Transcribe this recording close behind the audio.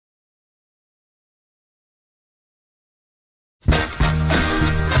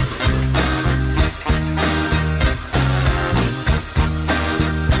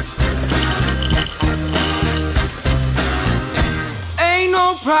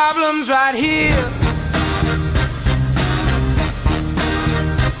problems right here,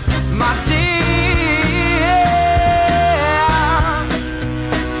 my dear,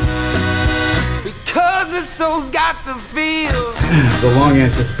 because the soul's got to feel. The long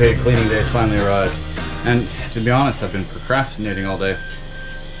anticipated cleaning day has finally arrived, and to be honest, I've been procrastinating all day,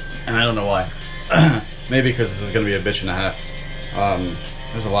 and I don't know why. Maybe because this is going to be a bitch and a half.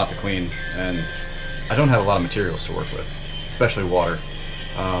 There's a lot to clean, and I don't have a lot of materials to work with, especially water,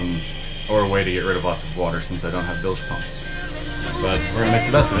 or a way to get rid of lots of water since I don't have bilge pumps. But we're going to make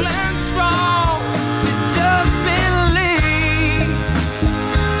the best of it.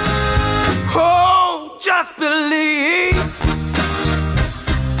 Oh, just believe.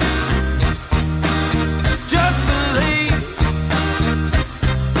 Just believe.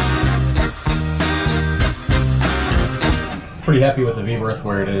 Pretty happy with the V-berth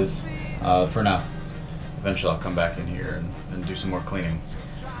where it is for now. Eventually I'll come back in here and do some more cleaning.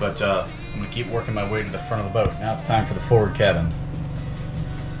 But I'm going to keep working my way to the front of the boat. Now it's time for the forward cabin.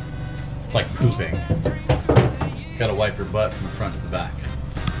 It's like pooping. You gotta wipe your butt from the front to the back.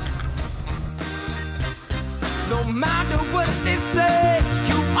 No matter what they say,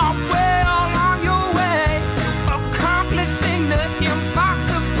 you are well on your way to accomplishing the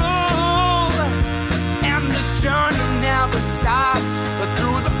impossible. And the journey never stops, but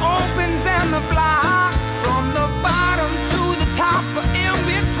through the opens and the blocks, from the bottom to the top or in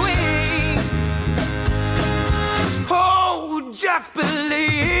between. Oh, just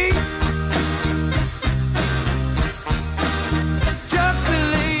believe. Just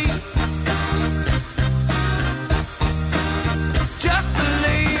believe. Just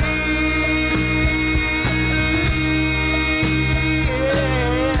believe.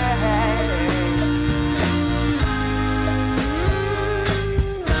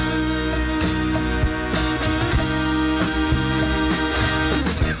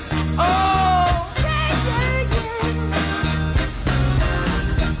 Oh, yeah, yeah, yeah.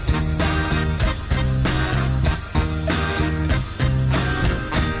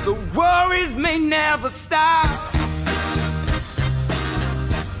 The worries may never stop.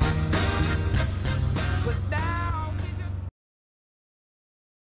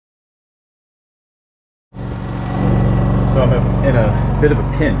 So I'm in a bit of a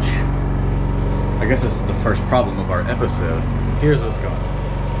pinch. I guess this is the first problem of our episode. Here's what's going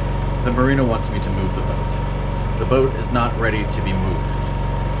on. The marina wants me to move the boat. The boat is not ready to be moved.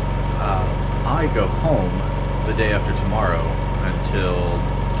 I go home the day after tomorrow until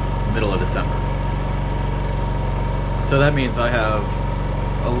middle of December. So that means I have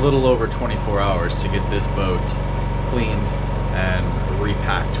a little over 24 hours to get this boat cleaned and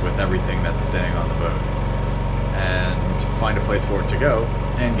repacked with everything that's staying on the boat, and find a place for it to go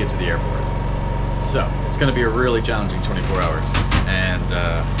and get to the airport. So it's going to be a really challenging 24 hours, and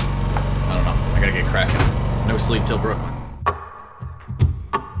I don't know, I gotta get cracking. No sleep till Brooklyn.